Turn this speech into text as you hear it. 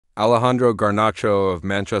Alejandro Garnacho of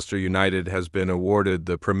Manchester United has been awarded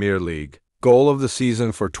the Premier League Goal of the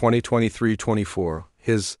Season for 2023-24.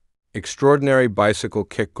 His extraordinary bicycle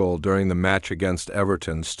kick goal during the match against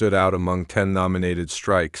Everton stood out among 10 nominated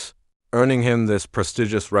strikes, earning him this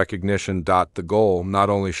prestigious recognition. The goal not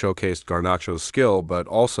only showcased Garnacho's skill but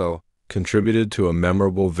also contributed to a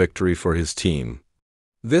memorable victory for his team.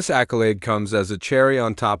 This accolade comes as a cherry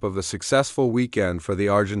on top of a successful weekend for the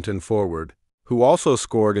Argentine forward, who also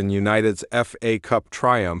scored in United's FA Cup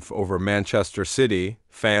triumph over Manchester City.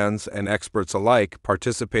 Fans and experts alike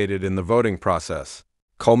participated in the voting process,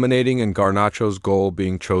 culminating in Garnacho's goal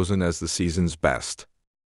being chosen as the season's best.